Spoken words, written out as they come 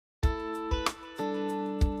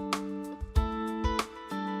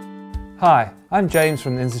Hi, I'm James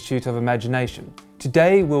from the Institute of Imagination.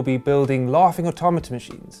 Today we'll be building laughing automata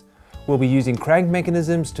machines. We'll be using crank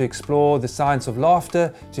mechanisms to explore the science of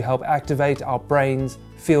laughter to help activate our brain's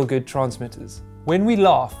feel-good transmitters. When we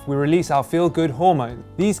laugh, we release our feel-good hormone.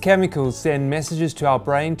 These chemicals send messages to our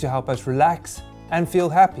brain to help us relax and feel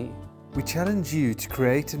happy. We challenge you to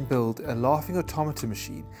create and build a laughing automata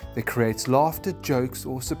machine that creates laughter, jokes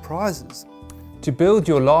or surprises. To build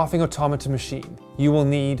your laughing automata machine, you will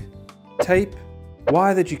need tape,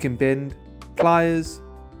 wire that you can bend, pliers,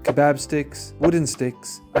 kebab sticks, wooden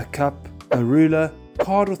sticks, a cup, a ruler,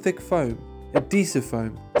 hard or thick foam, adhesive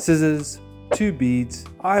foam, scissors, 2 beads,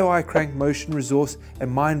 IOI crank motion resource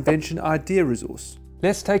and my invention idea resource.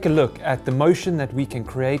 Let's take a look at the motion that we can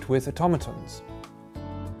create with automatons.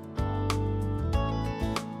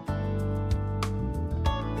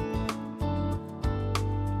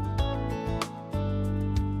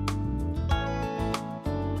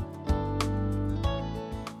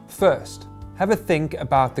 First, have a think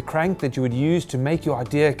about the crank that you would use to make your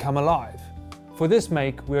idea come alive. For this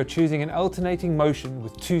make, we are choosing an alternating motion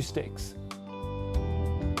with 2 sticks.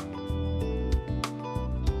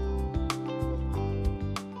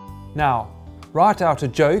 Now, write out a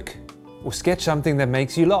joke or sketch something that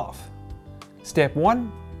makes you laugh. Step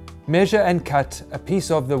 1. Measure and cut a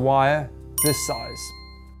piece of the wire this size.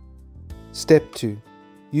 Step 2.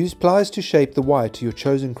 Use pliers to shape the wire to your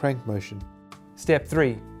chosen crank motion. Step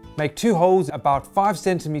 3. Make 2 holes about 5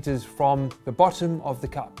 centimeters from the bottom of the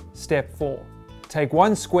cup. Step 4. Take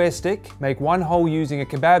 1 square stick, make 1 hole using a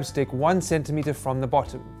kebab stick 1 centimeter from the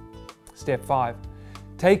bottom. Step 5.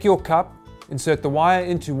 Take your cup, insert the wire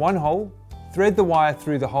into 1 hole, thread the wire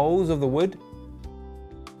through the holes of the wood.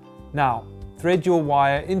 Now, thread your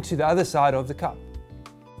wire into the other side of the cup.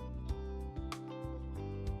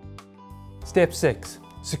 Step 6.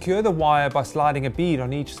 Secure the wire by sliding a bead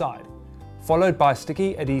on each side, followed by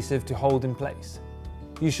sticky adhesive to hold in place.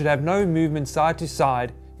 You should have no movement side to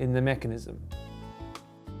side in the mechanism.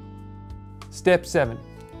 Step 7.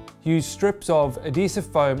 Use strips of adhesive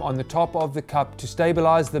foam on the top of the cup to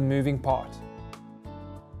stabilize the moving part.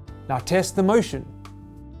 Now test the motion.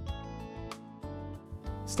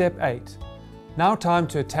 Step 8. Now time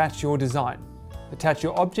to attach your design. Attach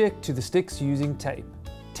your object to the sticks using tape.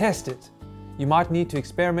 Test it. You might need to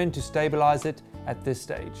experiment to stabilize it at this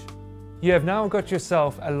stage. You have now got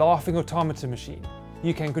yourself a laughing automata machine.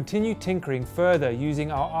 You can continue tinkering further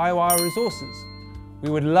using our IOI resources.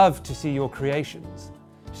 We would love to see your creations.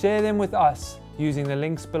 Share them with us using the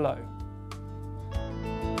links below.